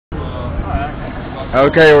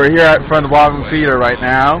Okay, we're here at front of the Bottom Feeder right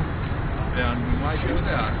now. And we might do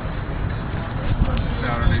that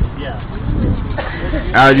Saturday. Yeah.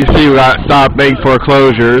 As you see, we got to stop bank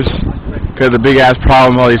foreclosures because the big ass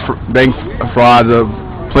problem with all these bank frauds of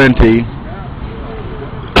plenty.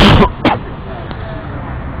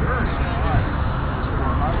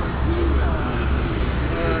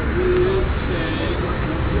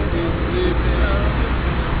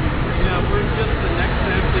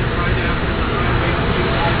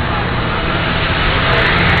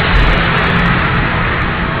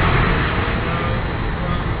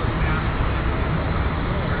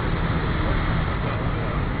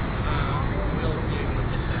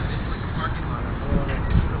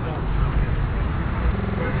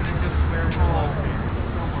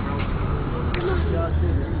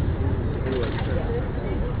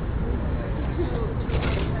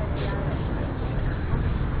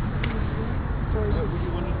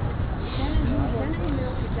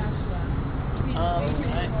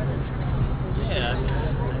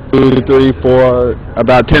 Two, three, four,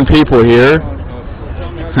 about 10 people here.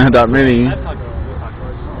 Not that many.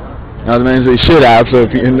 Not as many as we should have. So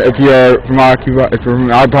if you're from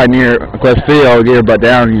Occupy near Quest Field, get your butt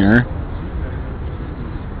down here.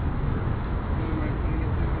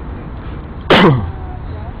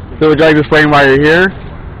 So would you like to explain why you're here?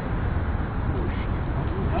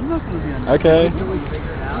 I'm not going to be on that. Okay.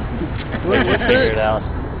 Figure it out.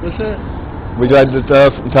 What's that? Would you like to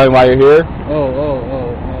tell me why you're here?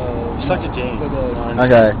 Talk to Jane.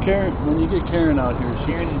 Okay. Karen, when you get Karen out here,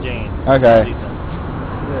 Karen and Jane. Okay.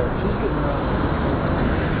 Yeah, she's getting around.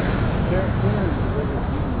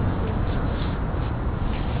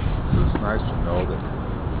 It's nice to know that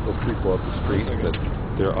those people up the street, that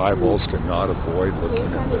their eyeballs cannot avoid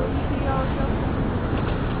looking at this.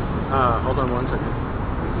 Hold on one second.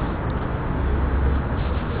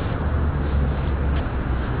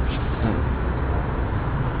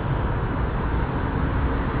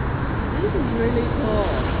 This is really cool.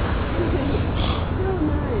 So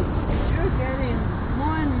nice. You're getting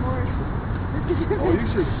more and more. Oh, you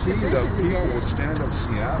should see the people with Stand Up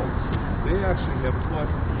Seattle. They actually have put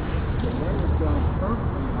the letters down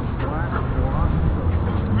perfectly on black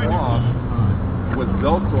cloth with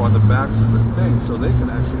Velcro on the backs of the thing, so they can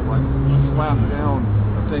actually like slap down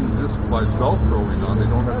a thing just by Velcroing on. They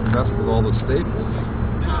don't have to mess with all the staples.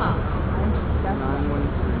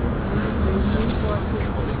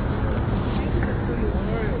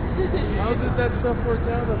 How did that stuff work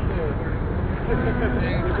out up there? In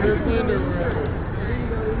Kirkland or wherever?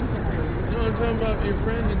 No, I'm talking about your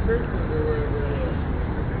friend in Kirkland or wherever.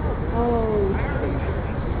 Oh,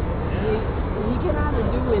 he cannot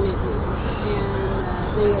do anything.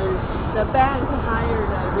 And the bank hired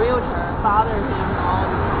a realtor, bothered him all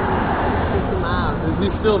the time, to kick him out. Is he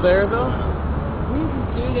still there though? He's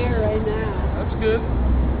still there right now. That's good.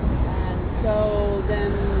 And so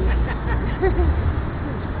then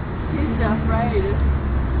he's afraid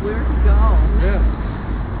where to go. Yeah.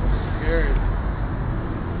 Scary.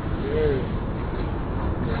 Scary.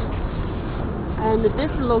 And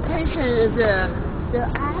this location is the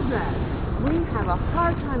address. We have a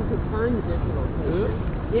hard time to find this location. Really?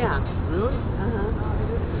 Yeah. Really?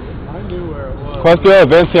 I knew where it was. Quest Field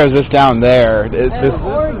Event Center is just down there. It's just,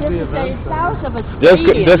 or just stay south of a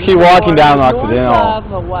street. Just keep walking down Occidental. Occidental.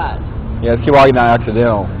 North of what? Yeah, just keep walking down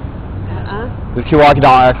Occidental. Just keep walking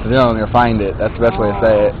down Occidental and you'll find it. That's the best way to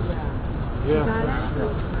say it. Yeah.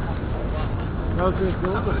 How's it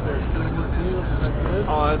going up there?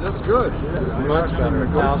 That's good. We actually in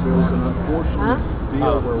the house was an unfortunate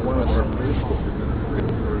deal where one of our Facebook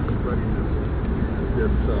administrators was ready to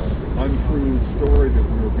this untrue story that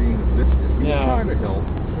we were being evicted. We were trying to help.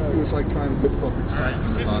 He was like trying to get public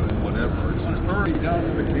sentence on it, whatever. It's just already down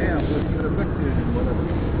to the camp, let's get evicted and whatever.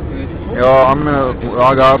 I'm gonna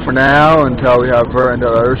log off for now until we have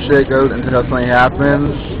until other shit goes, until something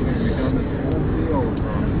happens.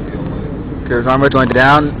 Because I'm originally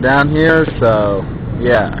down here, so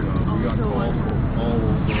yeah.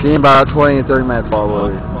 See you in about 20 to 30 minutes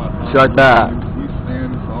probably. Shit like that.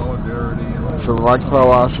 So like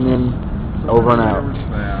Washington, over and out.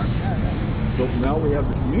 So now we have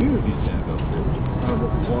the community stand up there, which is kind of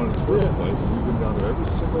what we wanted in the first place. We've been down there every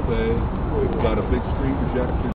single day. We've got a big screen projector.